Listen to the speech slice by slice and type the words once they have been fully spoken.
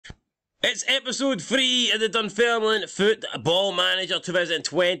It's episode 3 of the Dunfermline Football Manager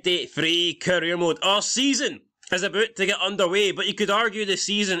 2023 Career Mode. Our season is about to get underway, but you could argue the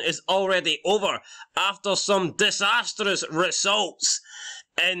season is already over after some disastrous results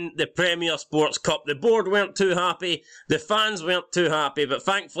in the Premier Sports Cup. The board weren't too happy, the fans weren't too happy, but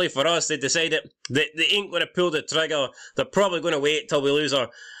thankfully for us, they decided that they ain't going to pull the trigger. They're probably going to wait till we lose our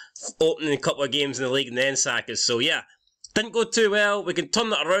opening couple of games in the league and then sack us. So yeah, didn't go too well. We can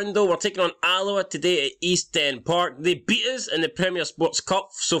turn that around though. We're taking on ALLOA today at East End Park. They beat us in the Premier Sports Cup,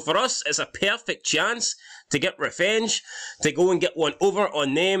 so for us it's a perfect chance to get revenge, to go and get one over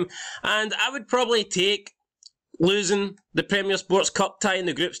on them. And I would probably take losing the Premier Sports Cup tie in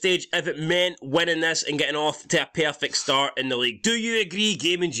the group stage if it meant winning this and getting off to a perfect start in the league. Do you agree,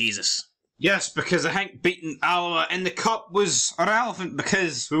 Gaming Jesus? Yes, because I think beating ALLOA in the cup was irrelevant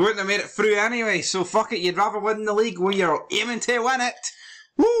because we wouldn't have made it through anyway, so fuck it, you'd rather win the league when you're aiming to win it.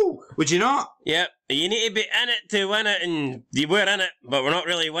 Woo! Would you not? Yep, you need to be in it to win it, and you were in it, but we're not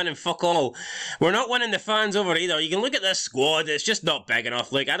really winning fuck all. We're not winning the fans over either. You can look at this squad, it's just not big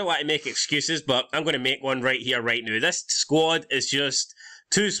enough. Like, I don't want to make excuses, but I'm going to make one right here, right now. This squad is just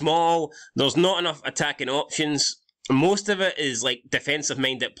too small. There's not enough attacking options. Most of it is like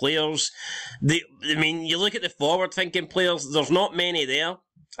defensive-minded players. I mean, you look at the forward-thinking players, there's not many there.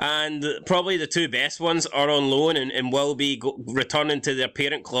 And probably the two best ones are on loan and will be returning to their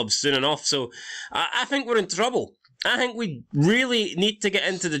parent clubs soon enough. So I think we're in trouble. I think we really need to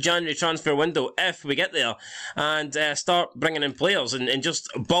get into the January transfer window if we get there and start bringing in players and just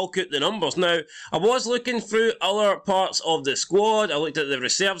bulk out the numbers. Now, I was looking through other parts of the squad. I looked at the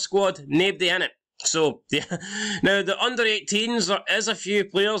reserve squad, nobody in it. So, yeah. Now, the under-18s, there is a few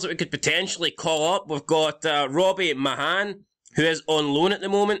players that we could potentially call up. We've got Robbie Mahan, who is on loan at the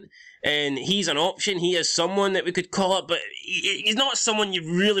moment, and he's an option. He is someone that we could call up, but he's not someone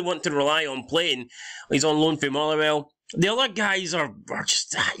you really want to rely on playing. He's on loan from Motherwell. The other guys are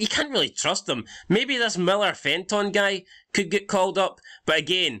just, you can't really trust them. Maybe this Miller Fenton guy could get called up, but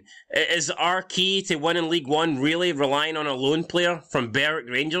again, is our key to winning League One really relying on a loan player from Berwick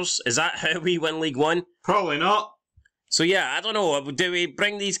Rangers? Is that how we win League One? Probably not. So yeah, I don't know, do we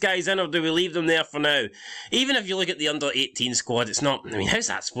bring these guys in or do we leave them there for now? Even if you look at the under-18 squad, it's not, I mean, how's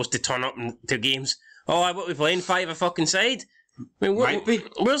that supposed to turn up to games? Oh, what, we playing 5 a fucking side? I mean,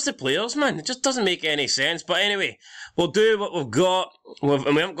 where's the players, man? It just doesn't make any sense. But anyway, we'll do what we've got. And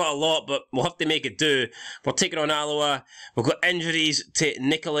we haven't got a lot, but we'll have to make it do. We're taking on ALLOA. We've got injuries to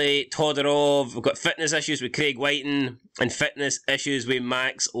Nikolai Todorov. We've got fitness issues with Craig Whiting and fitness issues with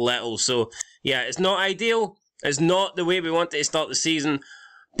Max Little. So, yeah, it's not ideal. It's not the way we want to start the season.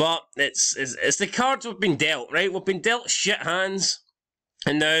 But it's the cards we've been dealt, right? We've been dealt shit hands.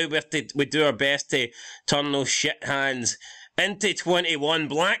 And now we do our best to turn those shit hands into 21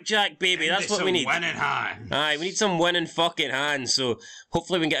 blackjack, baby. That's what we need. Winning hands. Aye, we need some winning fucking hands. So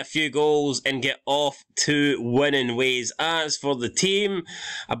hopefully we can get a few goals and get off to winning ways. As for the team,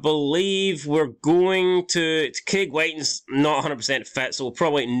 I believe we're going to Craig Whiting's not 100% fit, so we'll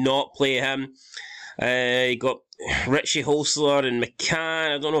probably not play him. You got Richie Holsler and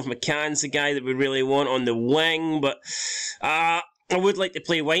McCann. I don't know if McCann's the guy that we really want on the wing, but I would like to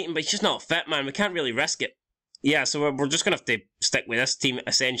play Whiting, but he's just not fit, man. We can't really risk it. Yeah, so we're just going to have to stick with this team,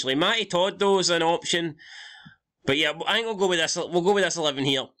 essentially. Matty Todd, though, is an option. But yeah, I think we'll go with this. We'll go with this 11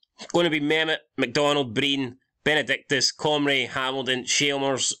 here. It's going to be Mehmet, McDonald, Breen, Benedictus, Comrie, Hamilton,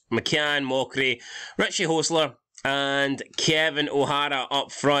 Shalmers, McCann, Mockery, Richie Hosler, and Kevin O'Hara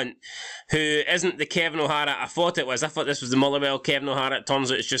up front, who isn't the Kevin O'Hara I thought it was. I thought this was the Motherwell Kevin O'Hara. It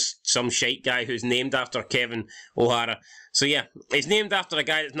turns out it's just some shite guy who's named after Kevin O'Hara. So yeah, he's named after a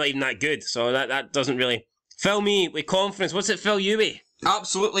guy that's not even that good. So that doesn't really fill me with confidence. What's it fill you with?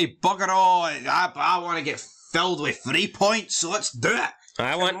 Absolutely bugger all. I want to get filled with 3 points, so let's do it.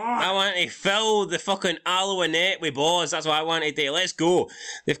 I want to fill the fucking ALLOA net with balls. That's what I want to do. Let's go.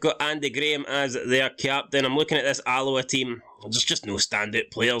 They've got Andy Graham as their captain. I'm looking at this ALLOA team. There's just no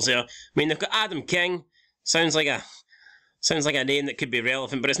standout players there. I mean, they've got Adam King. Sounds like a name that could be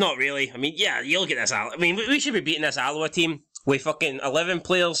relevant, but it's not really. I mean, yeah, you look at this. I mean, we should be beating this ALLOA team with fucking 11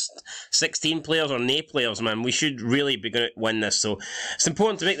 players, 16 players, or no players, man. We should really be going to win this. So it's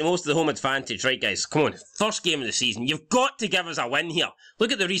important to make the most of the home advantage, right, guys? Come on, first game of the season. You've got to give us a win here.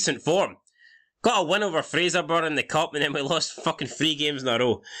 Look at the recent form. Got a win over Fraserburgh in the cup, and then we lost fucking 3 games in a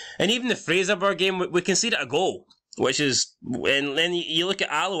row. And even the Fraserburgh game, we conceded a goal, which is. And then you look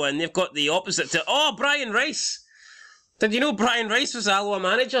at ALLOA, and they've got the opposite to. Oh, Brian Rice. Did you know Brian Rice was ALLOA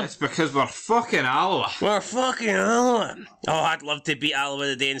manager? It's because we're fucking ALLOA. We're fucking ALLOA. Oh, I'd love to beat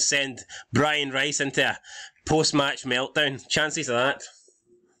ALLOA today and send Brian Rice into a post-match meltdown. Chances of that.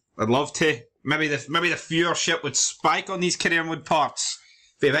 I'd love to. Maybe the viewership would spike on these Careerwood parts.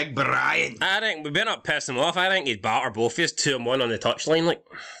 Be a big Brian. I think we better not piss him off. I think he'd batter both of us 2-1 on the touchline. Like,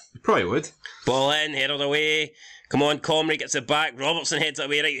 You probably would. ball in, headed away. Come on, Comrie gets it back. Robertson heads it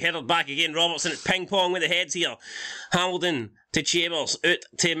away. Right, headed back again. Robertson, it's ping pong with the heads here. Hamilton to Chambers, out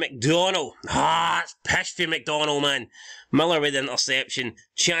to McDonald. It's pish for McDonald, man. Miller with the interception.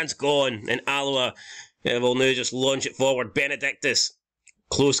 Chance gone, and ALLOA will now just launch it forward. Benedictus,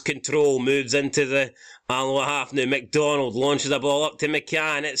 close control, moves into the ALLOA half now. McDonald launches the ball up to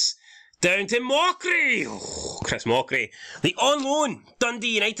McCann. It's down to Mockery. Chris Mockery, the on loan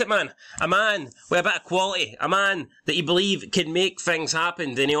Dundee United man. A man with a bit of quality. A man that you believe can make things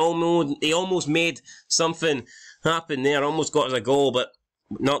happen. And he almost made something happen there. Almost got us a goal, but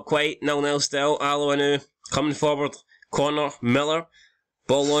not quite. 0-0 still. ALLOA now coming forward. Corner, Miller.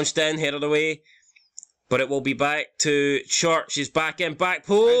 Ball launched in, headed away. But it will be back to Church. He's back in, back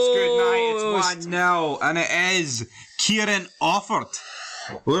post. It's good night. It's 1-0. And it is Kieran Offord.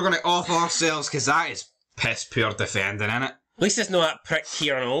 We're going to off ourselves because that is piss poor defending, innit? At least it's not that prick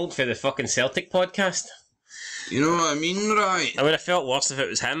Kieran Old for the fucking Celtic podcast. You know what I mean, right? I would have felt worse if it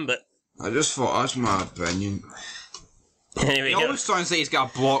was him, but I just thought that's my opinion. anyway. He always sounds like he's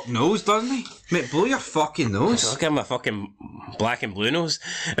got a blocked nose, doesn't he? Mate, blow your fucking nose. I'll give him a fucking black and blue nose.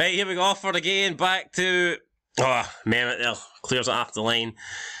 Right, here we go. Offord again. Back to... Mehmet there. Clears it off the line.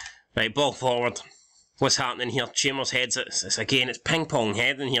 Right, ball forward. What's happening here? Chambers heads it. It's ping pong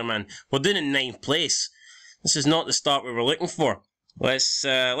heading here, man. We're doing in 9th place. This is not the start we were looking for. Let's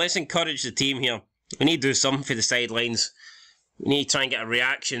encourage the team here. We need to do something for the sidelines. We need to try and get a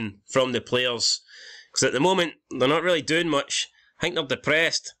reaction from the players. Because at the moment, they're not really doing much. I think they're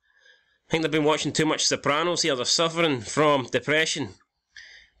depressed. I think they've been watching too much Sopranos here. They're suffering from depression.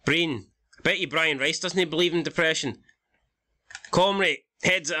 Breen. I bet you Brian Rice doesn't believe in depression. Comrie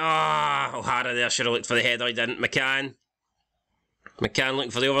heads. O'Hara there should have looked for the header. He didn't. McCann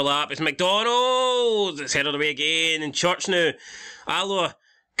looking for the overlap. It's McDonald. It's headed away again. And Church now. ALLOA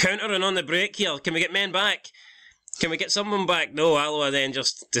countering on the break here. Can we get men back? Can we get someone back? No, ALLOA then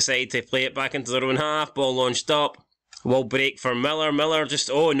just decide to play it back into their own half. Ball launched up. Wall break for Miller. Miller just...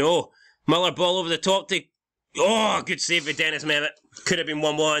 Oh, no. Miller ball over the top to... Good save with Dennis Mehmet. Could have been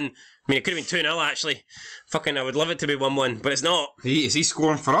 1-1. I mean, it could have been 2-0, actually. Fucking, I would love it to be 1-1, but it's not. Is he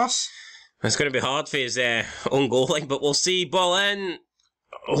scoring for us? It's going to be hard for his own goal line, but we'll see. Ball in.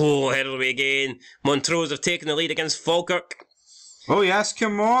 Headed away again. Montrose have taken the lead against Falkirk. Oh, yes,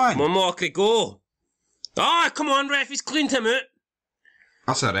 come on. One more could go. Come on, ref, he's cleaned him out.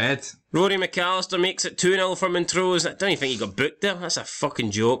 That's a red. Rory McAllister makes it 2-0 for Montrose. I don't even think he got booked there. That's a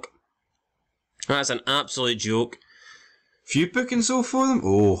fucking joke. That's an absolute joke. Few bookings so for them?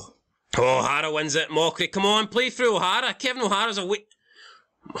 O'Hara wins it. Mockery, come on, play through O'Hara. Kevin O'Hara's away.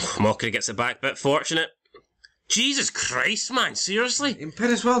 Mockery gets it back, bit fortunate. Jesus Christ, man, seriously? He might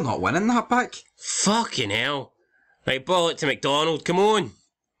as well not winning that back. Fucking hell. Right, ball it to McDonald, come on.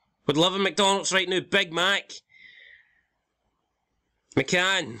 Would love a McDonald's right now. Big Mac.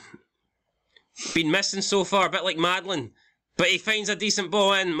 McCann. Been missing so far, a bit like Madeline. But he finds a decent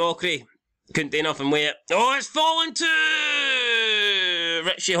ball in. Mockery couldn't do nothing with it. It's fallen to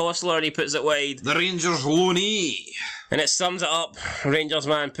Richie Hostler and he puts it wide. The Rangers loanee. And it sums it up. Rangers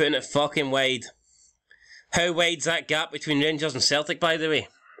man putting it fucking wide. How wide's that gap between Rangers and Celtic, by the way?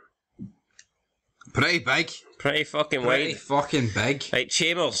 Pretty big. Pretty fucking Pretty wide. fucking big. Right,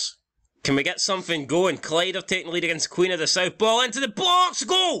 Chambers. Can we get something going? Clyde have taken the lead against Queen of the South. Ball into the box.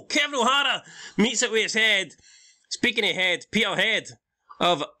 Goal! Kevin O'Hara meets it with his head. Speaking of head, Peterhead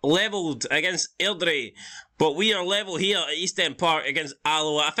have levelled against Airdrie. But we are level here at East End Park against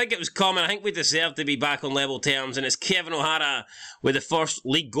ALLOA. I think it was common. I think we deserve to be back on level terms. And it's Kevin O'Hara with the first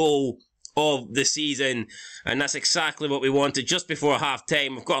league goal of the season. And that's exactly what we wanted just before half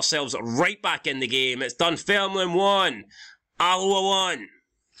time. We've got ourselves right back in the game. It's Dunfermline 1, ALLOA 1.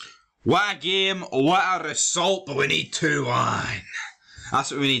 What a game, what a result, but we need 2-1.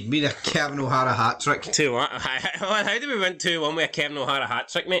 That's what we need. We need a Kevin O'Hara hat-trick. 2-1. How did we win 2-1 with a Kevin O'Hara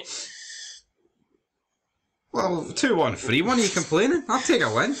hat-trick, mate? Well, 2-1 free. One, are you complaining? I'll take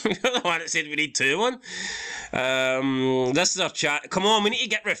a win. You're the one that said we need 2-1. This is our chat. Come on, we need to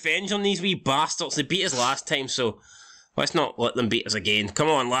get revenge on these wee bastards. They beat us last time, so let's not let them beat us again. Come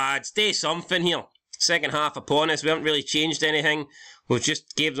on, lads. Do something here. Second half upon us. We haven't really changed anything. We've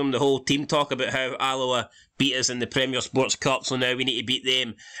just gave them the whole team talk about how ALLOA beat us in the Premier Sports Cup, so now we need to beat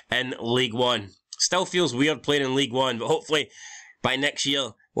them in League One. Still feels weird playing in League One, but hopefully by next year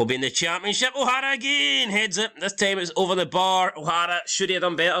we'll be in the Championship. O'Hara again heads it. This time it's over the bar. O'Hara, should he have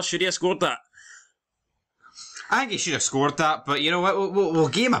done better? Should he have scored that? I think he should have scored that, but you know what? We'll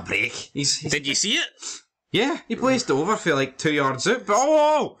give him a break. He's Did you see it? Yeah, he placed it over for like 2 yards out, but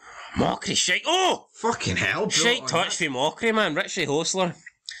oh! Mockery shite. Oh! Fucking hell, bro. Shite touch for Mockery, man. Richie Hostler.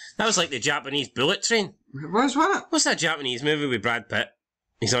 That was like the Japanese bullet train. What's that? What's that Japanese movie with Brad Pitt?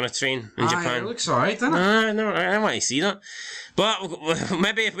 He's on a train in Japan. It looks alright, doesn't it? No, I want to see that. But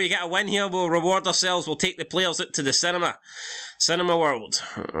maybe if we get a win here, we'll reward ourselves. We'll take the players out to the Cinema World,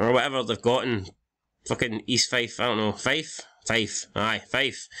 or whatever they've got in fucking East Fife. I don't know. Fife? Aye,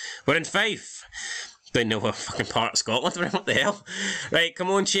 Fife. We're in Fife. Don't know what fucking part of Scotland we're in. What the hell? Right, come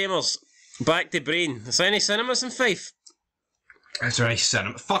on, Chambers. Back to Brain. Is there any cinemas in Fife? Is there any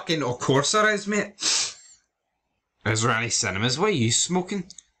cinema? Fucking, of course there is, mate. Is there any cinemas? What are you smoking?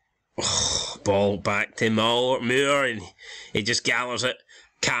 Oh, ball back to Moore, and he just gathers it.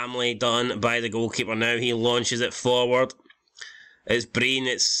 Calmly done by the goalkeeper now. He launches it forward. It's Breen,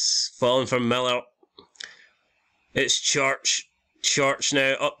 it's falling from Miller. It's Church. Church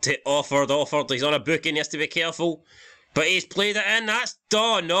now up to Offord. He's on a booking, he has to be careful. But he's played it in, that's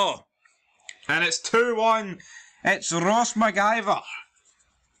no. And it's 2-1. It's Ross MacGyver.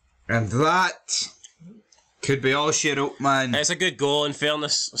 And that could be all she wrote, man. It's a good goal, in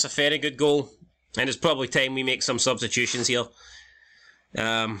fairness. It's a very good goal. And it's probably time we make some substitutions here.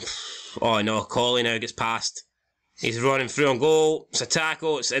 Oh no, Colley now gets past. He's running through on goal. It's a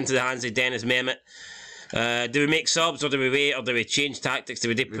tackle. It's into the hands of Dennis Mehmet. Do we make subs, or do we wait, or do we change tactics?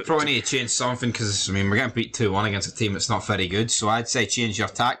 We probably need to change something, because I mean we're getting beat 2-1 against a team that's not very good. So I'd say change your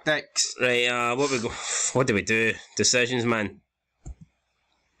tactics. Right. What do we do? Decisions, man.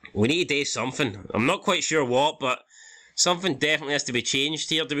 We need to do something. I'm not quite sure what, but something definitely has to be changed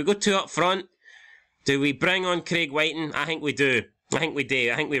here. Do we go 2 up front? Do we bring on Craig Whiting? I think we do. I think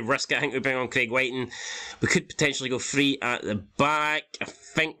we risk it. I think we bring on Craig Whiting. We could potentially go 3 at the back. I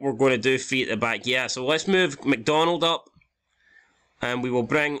think we're going to do 3 at the back. Yeah, so let's move McDonald up. And we will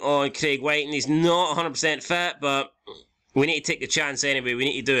bring on Craig Whiting. He's not 100% fit, but we need to take the chance anyway. We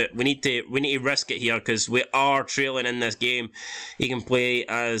need to do it. We need to risk it here, because we are trailing in this game. He can play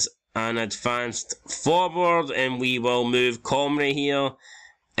as an advanced forward, and we will move Comrie here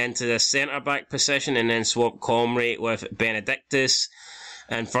into the centre-back position, and then swap Comrie with Benedictus.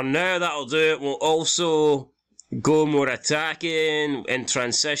 And for now, that'll do it. We'll also go more attacking. In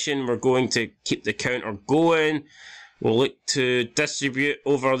transition, we're going to keep the counter going. We'll look to distribute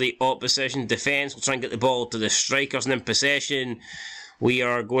over the opposition defence. We'll try and get the ball to the strikers, and in possession, we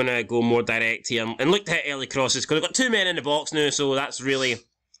are going to go more direct here. And look to hit early crosses, because we've got 2 men in the box now, so that's really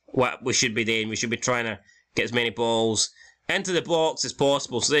what we should be doing. We should be trying to get as many balls into the box as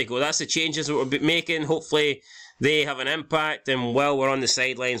possible. So there you go. That's the changes that we're making. Hopefully they have an impact, and while we're on the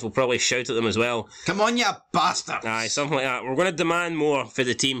sidelines, we'll probably shout at them as well. Come on, you bastards! Aye, something like that. We're going to demand more for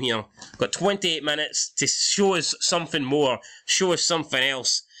the team here. Got 28 minutes to show us something more, show us something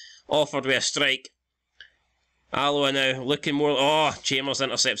else. Offered with a strike. ALLOA now looking more. Oh, Chambers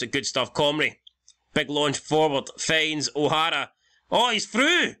intercepts it. Good stuff. Comrie, big launch forward, finds O'Hara. Oh, he's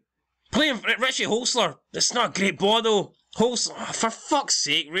through. Playing for Richie Hostler. It's not a great ball though. Hostler, oh, for fuck's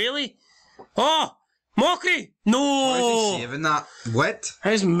sake, really? Oh, Mockery! No! How's he saving that? What?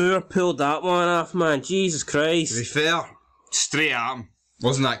 How's Moore pulled that one off, man? Jesus Christ. To be fair, straight at him.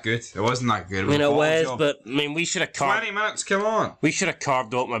 Wasn't that good? It wasn't that good. I mean, it was, but I mean, we should have carved. 20 minutes, come on. We should have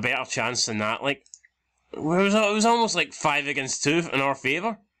carved open a better chance than that. Like, it was almost like 5 against 2 in our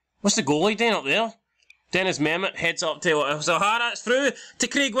favour. What's the goalie doing up there? Dennis Mehmet heads up to O'Hara. It's through to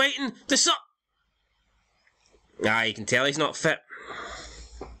Craig Whiting. Ah, you can tell he's not fit.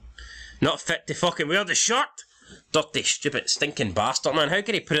 Not fit to fucking wear the shirt. Dirty, stupid, stinking bastard, man. How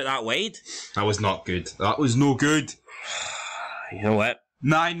could he put it that wide? That was not good. That was no good. You know what?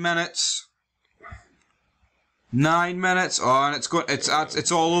 9 minutes. 9 minutes. Oh, and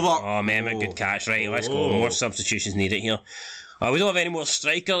it's all over. Oh, Mehmet, good catch. Right, let's go. More substitutions needed here. We don't have any more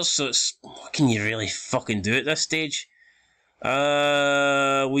strikers, so it's... What can you really fucking do at this stage?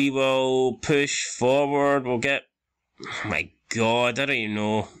 We will push forward. We'll get... Oh my god, I don't even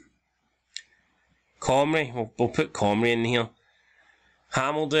know. Comrie. We'll put Comrie in here.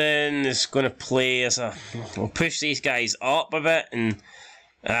 Hamilton is going to play as a... We'll push these guys up a bit, and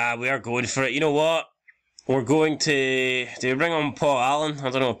we are going for it. You know what? We're going to... Do we bring on Paul Allen?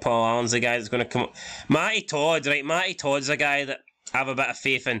 I don't know if Paul Allen's the guy that's going to come up. Matty Todd, right? Matty Todd's a guy that I have a bit of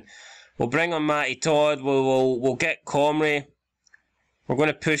faith in. We'll bring on Matty Todd. We'll get Comrie. We're going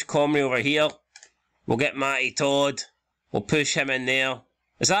to push Comrie over here. We'll get Matty Todd. We'll push him in there.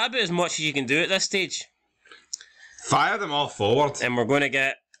 Is that about as much as you can do at this stage? Fire them all forward. And we're going to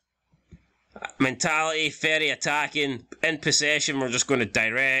get mentality, very attacking, in possession. We're just going to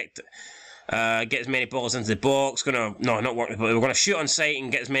direct. Get as many balls into the box. Not work, but we're going to shoot on sight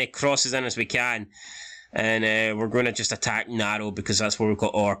and get as many crosses in as we can. And we're going to just attack narrow because that's where we've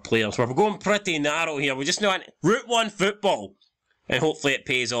got our players. We're going pretty narrow here. We just want Route 1 football. And hopefully it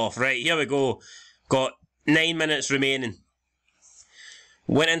pays off. Right, here we go. Got 9 minutes remaining.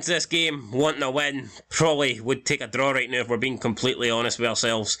 Went into this game wanting a win. Probably would take a draw right now if we're being completely honest with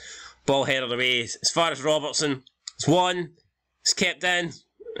ourselves. Ball headed away. As far as Robertson, it's one. It's kept in.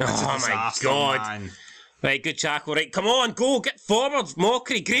 Oh my God. Man. Right, good tackle. Right, come on, go. Get forward.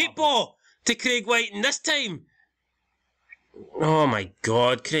 Mockery. Great ball to Craig Whiting this time. Oh my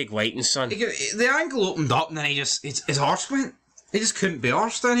God, Craig Whiting, son. The angle opened up and then his arse went. He just couldn't be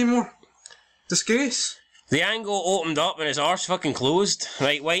arsed anymore. Disgrace. The angle opened up and his arse fucking closed.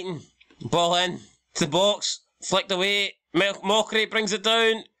 Right, Whiting. Ball in. To the box. Flicked away. Mockery brings it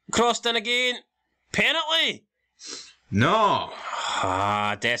down. Crossed in again. Penalty. No.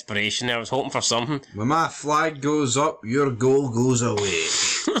 Ah, desperation there. I was hoping for something. When my flag goes up, your goal goes away.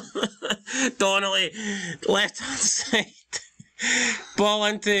 Donnelly. Left hand side. Ball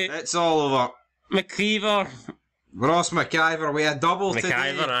into... It's all over. McKeever. Ross McIver, we had double today.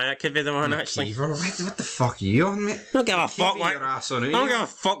 McIver, that could be the one, actually. What the fuck are you on, mate? I don't give a fuck what... I don't give a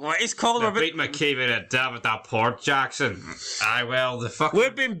fuck what he's called. They beat McKeever at David that Port Jackson. Aye, well, the fuck...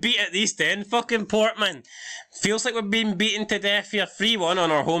 We've been beat at East End, fucking Portman. Feels like we've been beaten to death here 3-1 on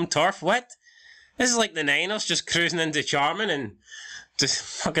our home turf. What? This is like the Niners just cruising into Charmin and just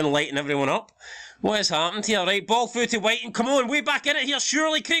fucking lighting everyone up. What has happened here? Right, ball through to Whiting. Come on, way back in it here.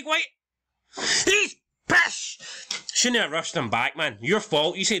 Surely, Craig White. He's pish! Shouldn't have rushed him back, man. Your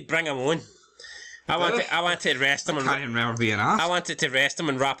fault. You said bring him on. I wanted to rest him. I can't even remember being asked. I wanted to rest him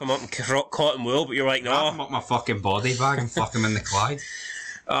and wrap him up in cotton wool, but you're like, no. Wrap him up my fucking body bag and fuck him in the Clyde.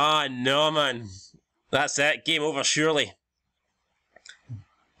 Ah, no, man. That's it. Game over, surely.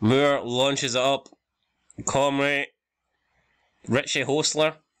 Moore launches it up. Comrie. Richie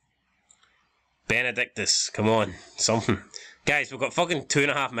Hostler. Benedictus. Come on. Something. Guys, we've got fucking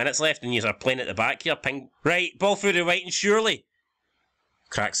 2.5 minutes left and you are playing at the back here. Ping. Right, ball through to Whiting, surely.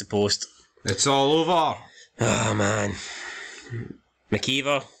 Cracks the post. It's all over. Oh, man.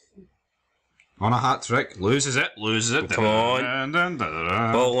 McKeever. On a hat-trick. Loses it. Come on.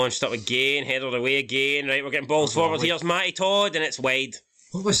 Ball launched up again, headed away again. Right, we're getting balls forward. Here's Matty Todd and it's wide.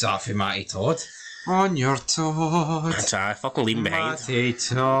 What was that for Matty Todd? On your Todd. That's right, fucking leaving behind. Matty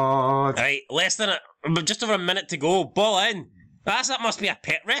Todd. Right, less than just over a minute to go. Ball in. That must be a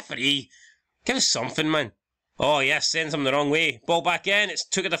pet referee. Give us something, man. Oh, yes, sends him the wrong way. Ball back in. It's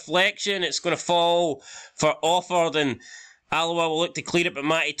took a deflection. It's going to fall for Offord, and ALLOA will look to clear it, but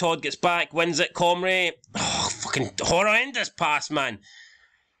Matty Todd gets back, wins it. Comrie. Oh, fucking horrendous pass, man.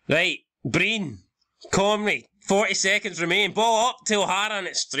 Right, Breen. Comrie. 40 seconds remain. Ball up to O'Hara, and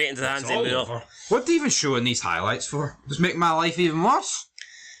it's straight into the hands of Moore. What do you even show in these highlights for? Just make my life even worse?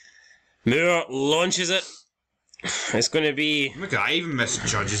 Moore launches it. It's going to be... Look, I even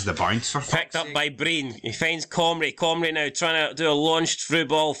misjudges the bounce for picked up by Breen. He finds Comrie. Comrie now trying to do a launched through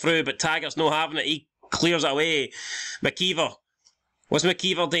ball through, but Taggart's not having it. He clears it away. McKeever. What's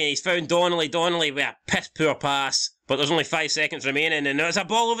McKeever doing? He's found Donnelly. Donnelly with a piss poor pass, but there's only 5 seconds remaining, and there's a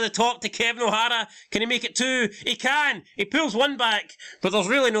ball over the top to Kevin O'Hara. Can he make it 2? He can. He pulls one back, but there's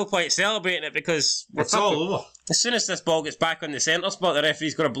really no point celebrating it because it's all over. As soon as this ball gets back on the centre spot, the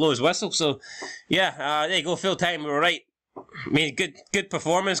referee's going to blow his whistle. So, yeah, there you go. Full time. We were right. I mean, good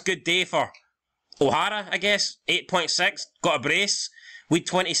performance. Good day for O'Hara, I guess. 8.6. Got a brace. We had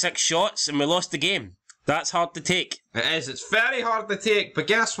 26 shots, and we lost the game. That's hard to take. It is. It's very hard to take. But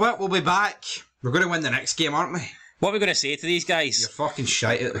guess what? We'll be back. We're going to win the next game, aren't we? What are we going to say to these guys? You're fucking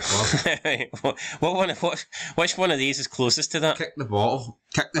shite at the club. Which one of these is closest to that? Kick the bottle.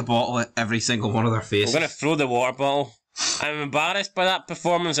 Kick the bottle at every single one of their faces. I'm going to throw the water bottle. I'm embarrassed by that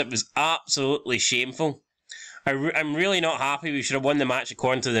performance. It was absolutely shameful. I'm really not happy. We should have won the match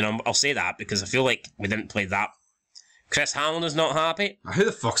according to the number. I'll say that because I feel like we didn't play that. Chris Hamlin is not happy. Who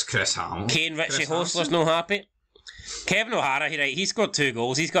the fuck's Chris Hamlin? Kane Richie Hostler's not happy. Kevin O'Hara, he scored 2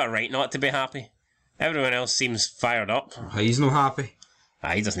 goals. He's got a right not to be happy. Everyone else seems fired up. He's not happy.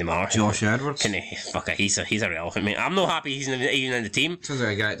 He doesn't matter. Josh Edwards. He's irrelevant, mate. I'm not happy he's even in the team. Sounds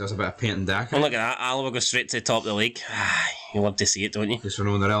like a guy that does a bit of painting deck. And look at that. ALLOA goes straight to the top of the league. You love to see it, don't you? Just for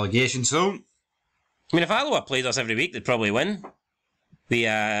knowing the relegation zone. I mean, if ALLOA played us every week, they'd probably win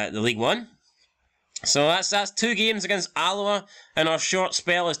the League One. So that's 2 games against ALLOA in our short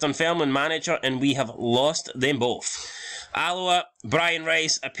spell as Dunfermline manager, and we have lost them both. ALLOA, Brian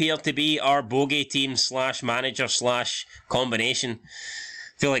Rice appear to be our bogey team /manager/combination.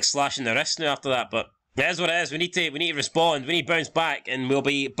 Feel like slashing the wrist now after that, but That's what it is. We need to respond. We need to bounce back, and we'll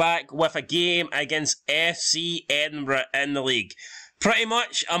be back with a game against FC Edinburgh in the league. Pretty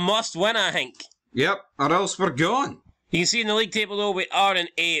much a must-win, I think. Yep, or else we're gone. You can see in the league table, though, we are in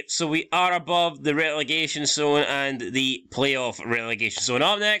 8th, so we are above the relegation zone and the playoff relegation zone.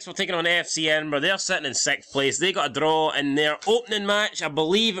 Up next, we're taking on FC Edinburgh. They're sitting in 6th place. They got a draw in their opening match. I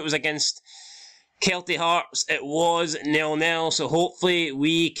believe it was against Kelty Hearts. It was 0-0, so hopefully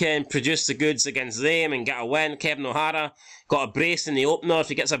we can produce the goods against them and get a win. Kevin O'Hara got a brace in the opener. If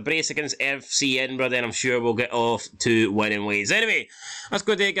he gets a brace against FC Edinburgh, then I'm sure we'll get off to winning ways. Anyway, that's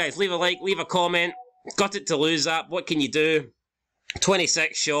good day, guys. Leave a like, leave a comment. Got it to lose that. What can you do?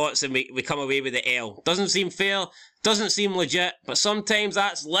 26 shots and we come away with the L. Doesn't seem fair. Doesn't seem legit. But sometimes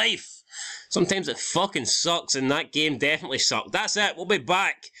that's life. Sometimes it fucking sucks, and that game definitely sucked. That's it. We'll be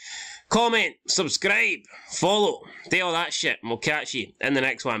back. Comment, subscribe, follow, do all that shit, and we'll catch you in the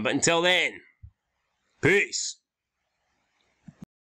next one. But until then, peace.